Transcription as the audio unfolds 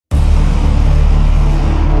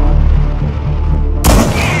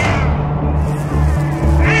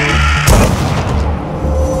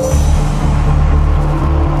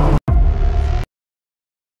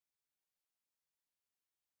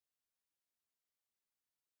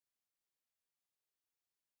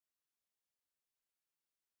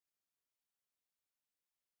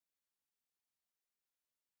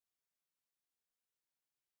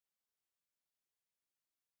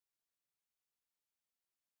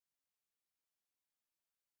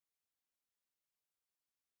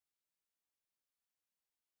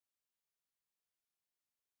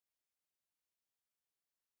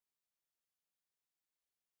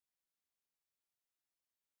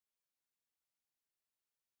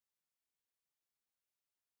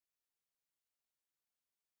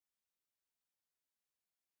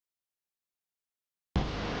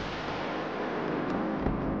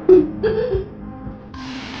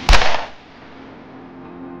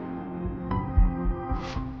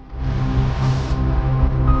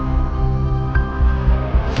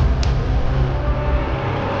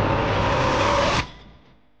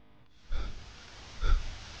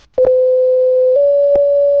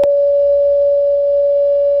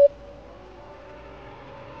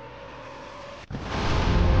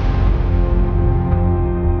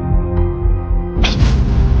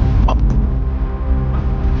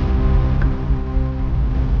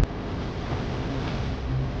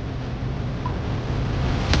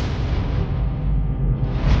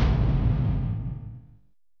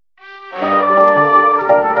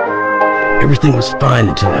Everything was fine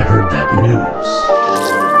until I heard that news.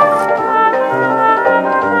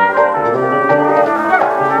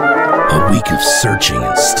 A week of searching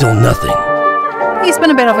and still nothing. He's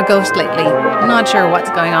been a bit of a ghost lately. I'm not sure what's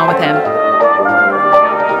going on with him.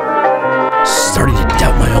 Starting to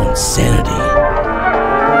doubt my own sanity.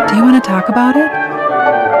 Do you want to talk about it?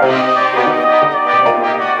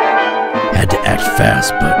 Had to act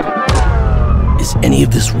fast, but is any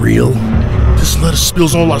of this real? This letter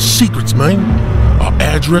spills all our secrets, man. Our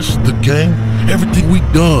address, the gang, everything we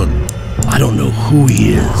done. I don't know who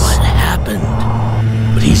he is, what happened,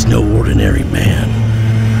 but he's no ordinary man.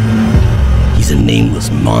 He's a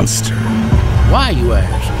nameless monster. Why, you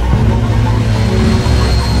ask?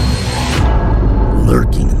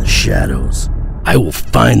 Lurking in the shadows. I will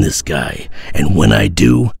find this guy, and when I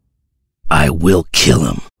do, I will kill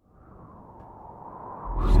him.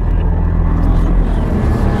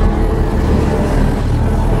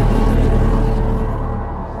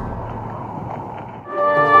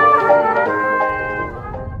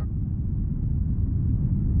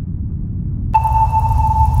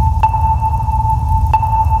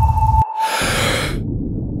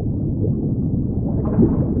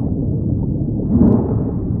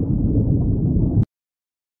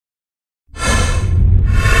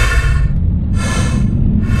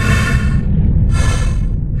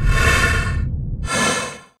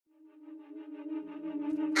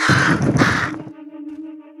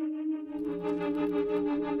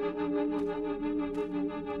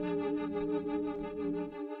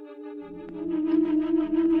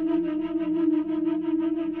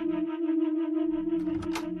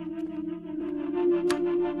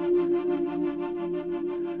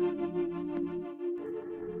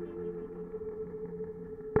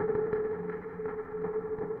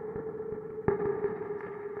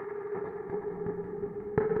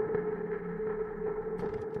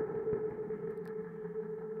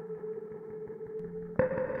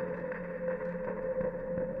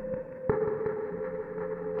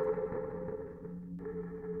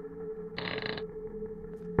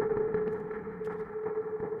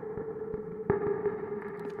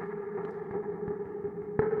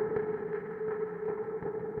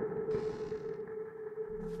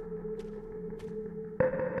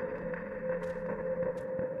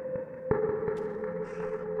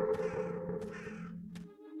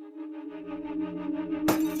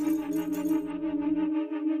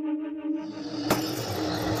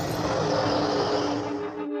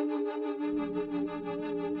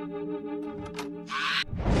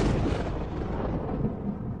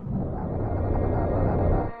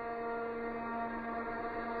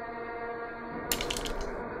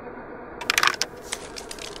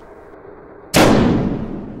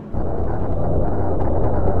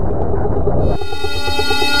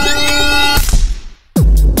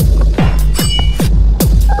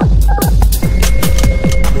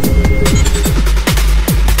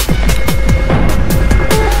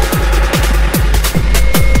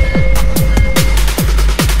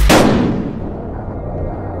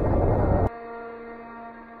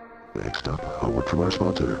 Next up, a word from our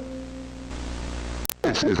sponsor.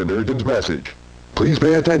 This is an urgent message. Please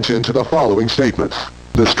pay attention to the following statements.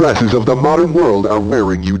 The stresses of the modern world are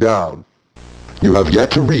wearing you down. You have yet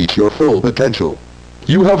to reach your full potential.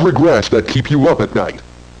 You have regrets that keep you up at night.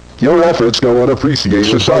 Your efforts go unappreciated.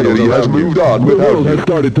 Society has moved on without you. The world has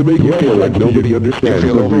started to make you feel like nobody understands.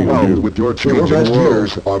 You feel overwhelmed with your changing world. Your best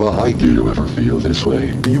years are behind you. Do you ever feel this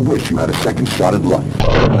way? Do you wish you had a second shot at life?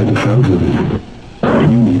 By the sounds of it,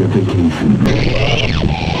 you need a vacation.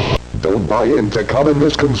 Don't buy into common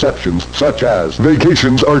misconceptions such as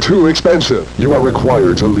vacations are too expensive. You are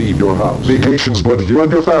required to leave your house. Vacations put you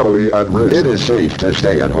and your family at risk. It is safe to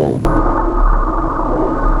stay at home.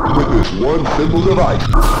 With this one simple device.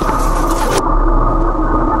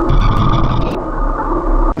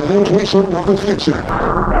 Don't waste another fixer.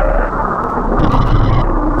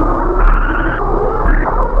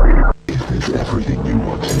 Is this everything you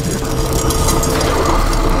want to do?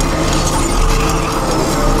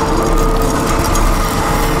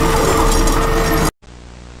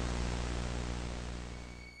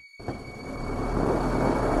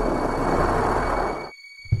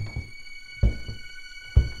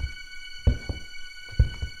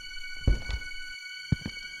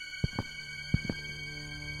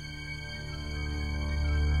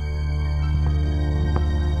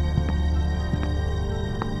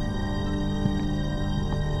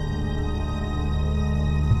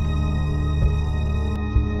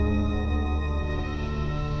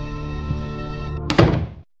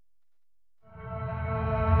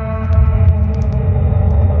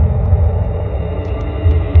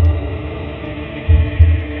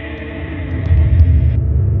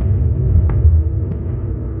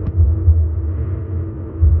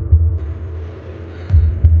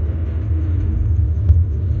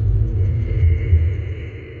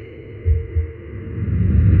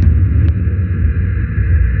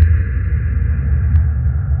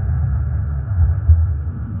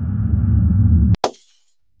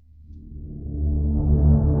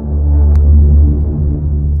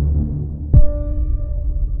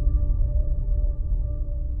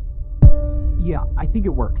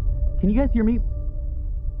 Can you guys hear me?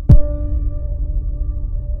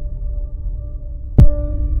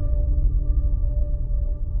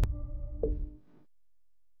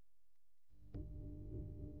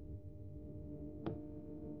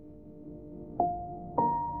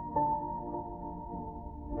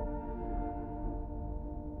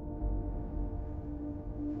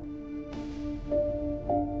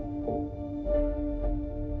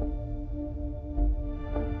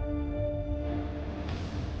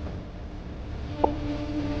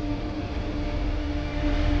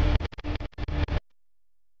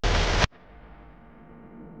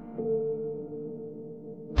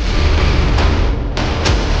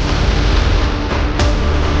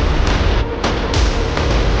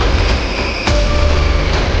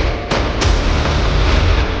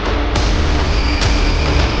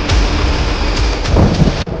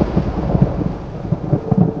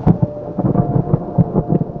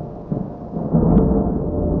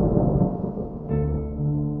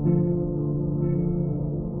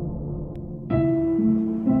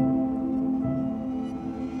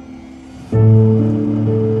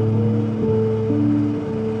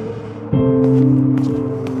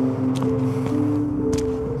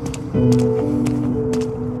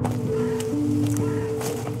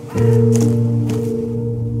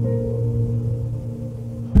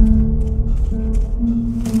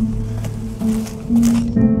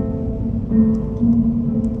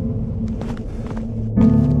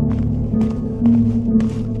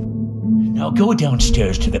 Now go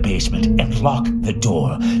downstairs to the basement and lock the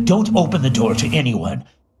door. Don't open the door to anyone.